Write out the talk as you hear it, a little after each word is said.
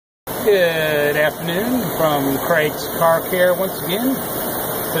Good afternoon from Craig's Car Care once again.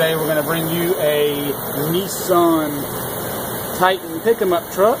 Today we're going to bring you a Nissan Titan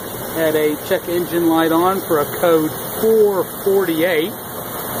pick-em-up truck. Had a check engine light on for a code 448,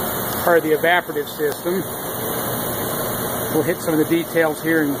 part of the evaporative system. We'll hit some of the details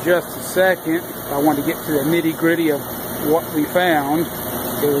here in just a second. I want to get to the nitty-gritty of what we found.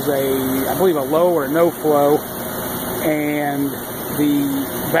 It was I believe a low or no flow, and the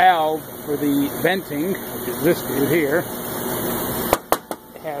valve for the venting, which is this dude here,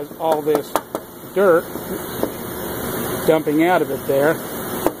 has all this dirt dumping out of it there,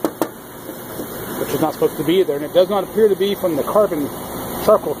 which is not supposed to be there, and it does not appear to be from the carbon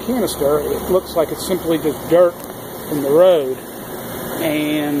charcoal canister. It looks like it's simply just dirt from the road.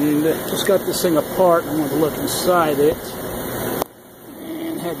 And just got this thing apart. I want to look inside it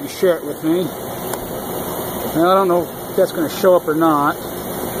and have you share it with me. Now, I don't know if that's going to show up or not.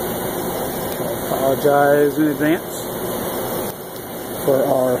 I apologize in advance for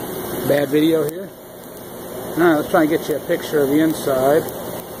our bad video here. Alright, let's try and get you a picture of the inside.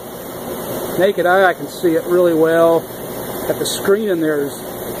 Naked eye, I can see it really well. Got the screen in there is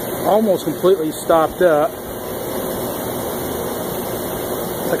almost completely stopped up.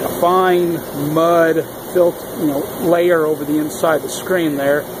 It's like a fine mud layer over the inside of the screen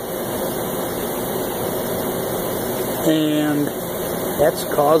there. And that's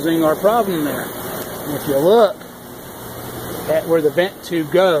causing our problem there. And if you look at where the vent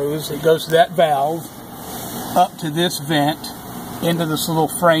tube goes, it goes to that valve, up to this vent, into this little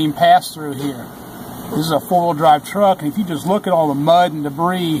frame pass-through here. This is a four-wheel drive truck, and if you just look at all the mud and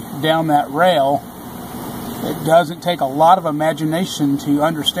debris down that rail, it doesn't take a lot of imagination to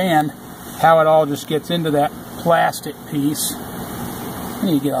understand how it all just gets into that plastic piece.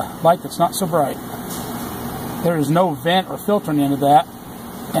 And you get a light that's not so bright. There is no vent or filtering into that,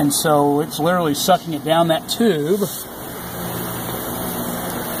 and so it's literally sucking it down that tube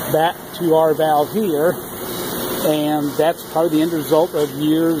back to our valve here, and that's probably the end result of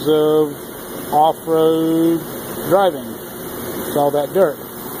years of off-road driving. It's all that dirt.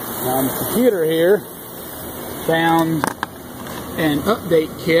 Now on the computer here, found an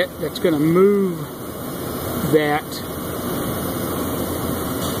update kit that's going to move that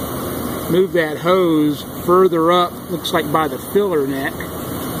hose further up, looks like by the filler neck,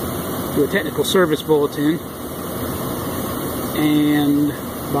 to a technical service bulletin. And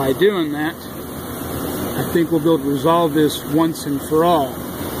by doing that, I think we'll be able to resolve this once and for all.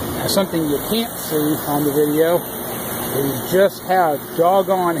 Now, something you can't see on the video is just how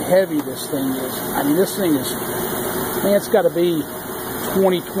doggone heavy this thing is. I mean, this thing is, man, it's got to be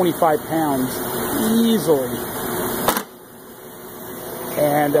 20-25 pounds easily.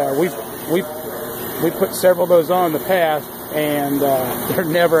 And we put several of those on in the past, and they're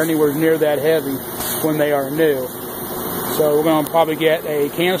never anywhere near that heavy when they are new. So we're going to probably get a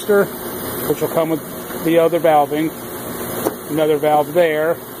canister, which will come with the other valving, another valve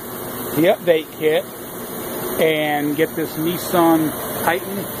there, the update kit, and get this Nissan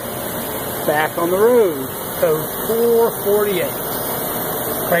Titan back on the road. Code 448.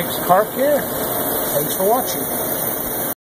 Craig's Car Care. Thanks for watching.